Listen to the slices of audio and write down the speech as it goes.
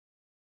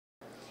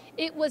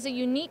It was a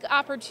unique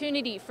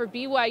opportunity for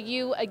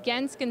BYU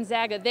against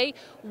Gonzaga. They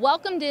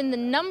welcomed in the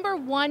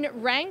 #1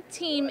 ranked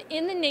team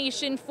in the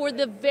nation for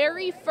the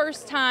very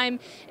first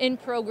time in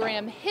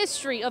program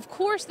history. Of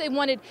course, they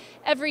wanted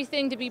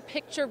everything to be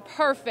picture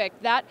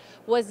perfect. That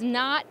was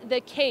not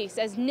the case,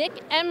 as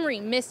Nick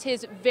Emery missed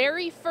his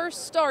very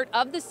first start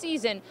of the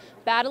season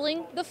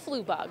battling the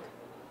flu bug.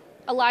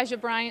 Elijah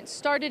Bryant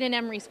started in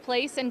Emery's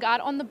place and got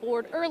on the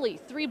board early.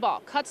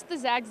 3-ball cuts the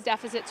Zags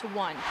deficit to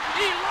 1.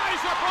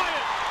 Elijah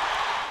Bryant!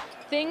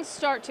 Things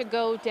start to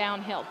go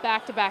downhill.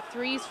 Back-to-back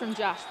threes from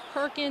Josh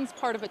Perkins,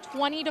 part of a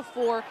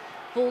 20-4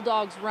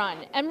 Bulldogs run.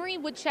 Emery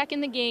would check in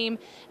the game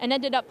and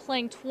ended up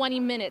playing 20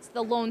 minutes.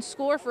 The lone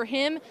score for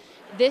him,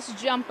 this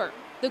jumper.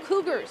 The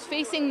Cougars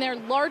facing their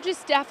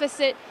largest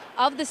deficit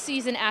of the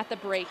season at the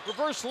break.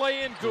 Reverse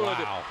lay-in good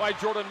by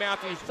Jordan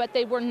Matthews. But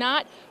they were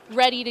not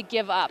ready to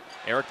give up.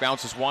 Eric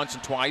bounces once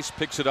and twice,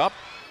 picks it up.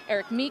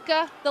 Eric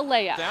Mika, the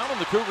layup. Down, and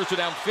the Cougars are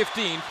down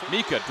 15.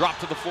 Mika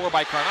dropped to the floor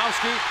by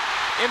Karnowski.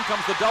 In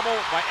comes the double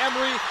by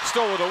Emery,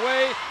 stole it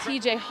away.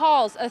 TJ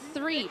Haws, a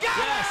 3.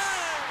 Yes!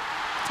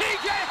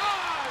 TJ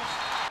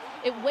Haws!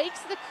 It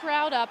wakes the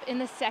crowd up in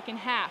the second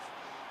half.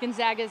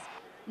 Gonzaga's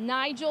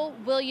Nigel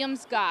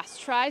Williams-Goss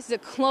tries to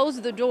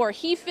close the door.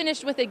 He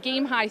finished with a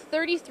game-high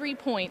 33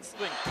 points.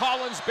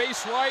 Collins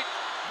base right,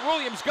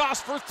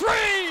 Williams-Goss for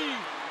 3!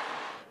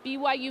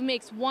 BYU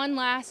makes one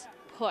last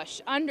push.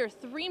 Under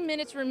 3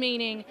 minutes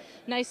remaining.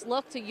 Nice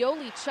look to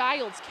Yoli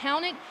Childs.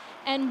 Count it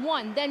and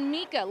 1. Then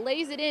Mika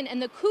lays it in,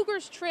 and the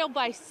Cougars trail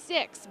by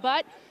 6.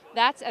 But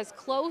that's as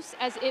close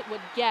as it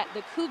would get.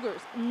 The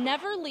Cougars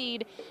never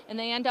lead, and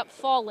they end up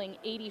falling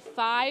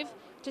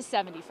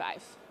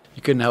 85-75.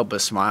 You couldn't help but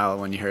smile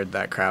when you heard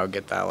that crowd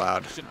get that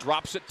loud.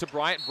 Drops it to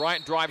Bryant.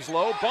 Bryant drives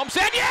low, bumps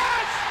in,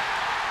 yes!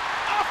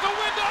 Off the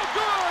window,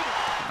 good!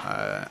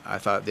 I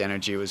thought the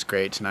energy was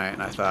great tonight,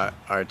 and I thought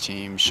our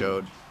team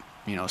showed,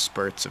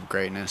 spurts of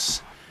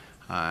greatness.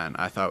 And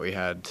I thought we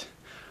had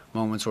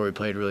moments where we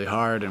played really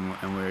hard and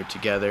we were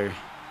together.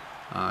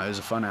 It was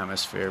a fun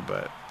atmosphere,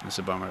 but it's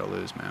a bummer to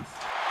lose, man.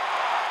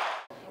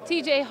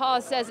 TJ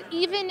Haws says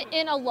even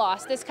in a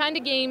loss, this kind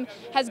of game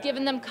has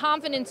given them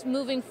confidence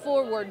moving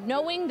forward,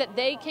 knowing that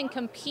they can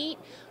compete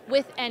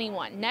with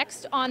anyone.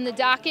 Next on the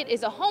docket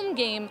is a home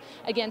game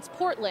against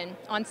Portland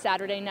on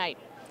Saturday night.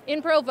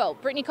 In Provo,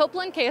 Brittany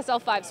Copeland,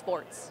 KSL 5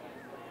 Sports.